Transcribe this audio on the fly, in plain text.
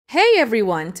Hey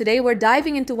everyone! Today we're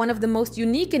diving into one of the most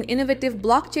unique and innovative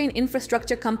blockchain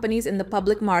infrastructure companies in the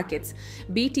public markets,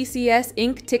 BTCS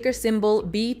Inc., ticker symbol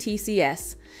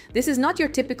BTCS. This is not your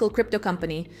typical crypto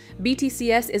company.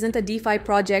 BTCS isn't a DeFi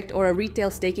project or a retail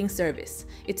staking service.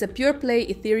 It's a pure-play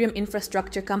Ethereum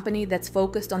infrastructure company that's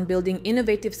focused on building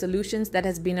innovative solutions that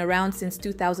has been around since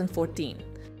 2014.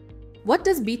 What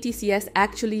does BTCS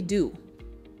actually do?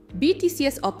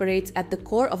 BTCS operates at the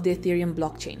core of the Ethereum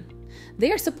blockchain.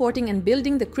 They are supporting and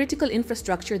building the critical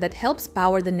infrastructure that helps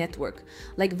power the network,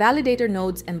 like validator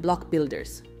nodes and block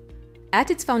builders. At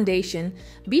its foundation,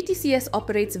 BTCS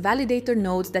operates validator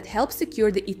nodes that help secure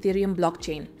the Ethereum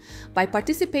blockchain. By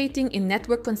participating in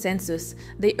network consensus,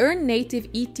 they earn native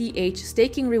ETH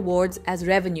staking rewards as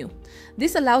revenue.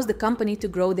 This allows the company to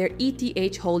grow their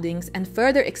ETH holdings and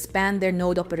further expand their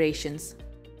node operations.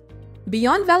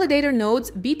 Beyond validator nodes,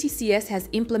 BTCS has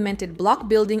implemented block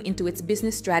building into its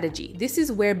business strategy. This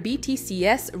is where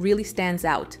BTCS really stands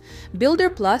out. Builder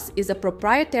Plus is a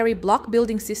proprietary block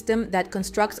building system that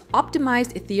constructs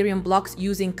optimized Ethereum blocks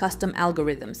using custom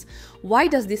algorithms. Why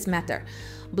does this matter?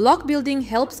 Block building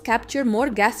helps capture more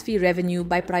gas fee revenue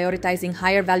by prioritizing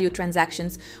higher value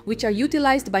transactions, which are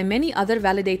utilized by many other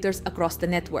validators across the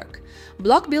network.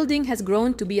 Block building has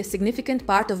grown to be a significant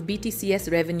part of BTCS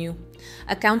revenue,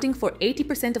 accounting for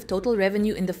 80% of total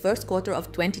revenue in the first quarter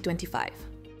of 2025.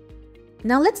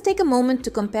 Now let's take a moment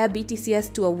to compare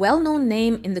BTCS to a well-known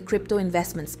name in the crypto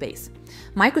investment space,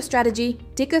 MicroStrategy,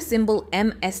 ticker symbol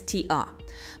MSTR.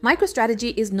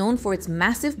 MicroStrategy is known for its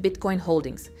massive Bitcoin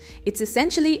holdings. It's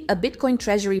essentially a Bitcoin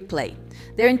treasury play.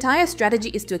 Their entire strategy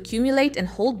is to accumulate and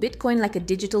hold Bitcoin like a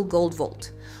digital gold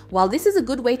vault. While this is a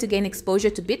good way to gain exposure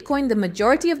to Bitcoin, the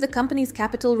majority of the company's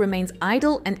capital remains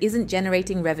idle and isn't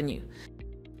generating revenue.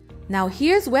 Now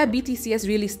here's where BTCS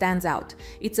really stands out.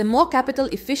 It's a more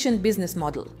capital-efficient business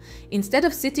model. Instead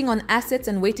of sitting on assets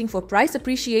and waiting for price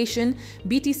appreciation,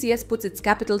 BTCS puts its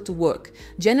capital to work,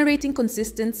 generating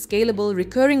consistent, scalable,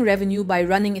 recurring revenue by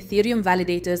running Ethereum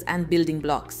validators and building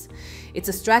blocks. It's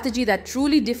a strategy that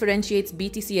truly differentiates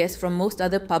BTCS from most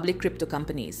other public crypto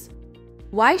companies.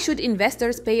 Why should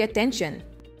investors pay attention?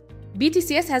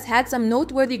 BTCS has had some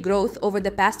noteworthy growth over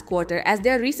the past quarter as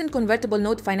their recent convertible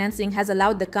note financing has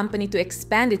allowed the company to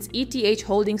expand its ETH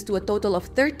holdings to a total of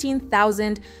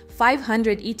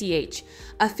 13,500 ETH,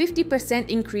 a 50%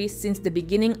 increase since the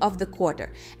beginning of the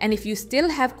quarter. And if you still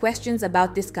have questions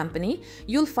about this company,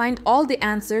 you'll find all the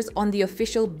answers on the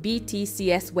official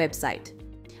BTCS website.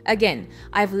 Again,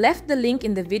 I've left the link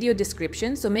in the video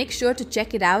description, so make sure to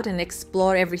check it out and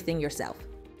explore everything yourself.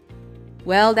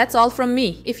 Well, that's all from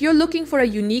me. If you're looking for a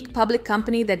unique public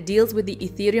company that deals with the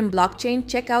Ethereum blockchain,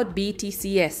 check out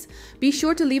BTCS. Be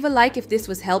sure to leave a like if this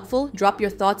was helpful, drop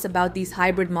your thoughts about these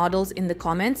hybrid models in the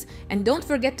comments, and don't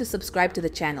forget to subscribe to the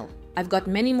channel. I've got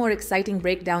many more exciting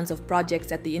breakdowns of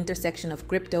projects at the intersection of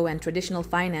crypto and traditional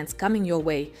finance coming your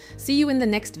way. See you in the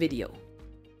next video.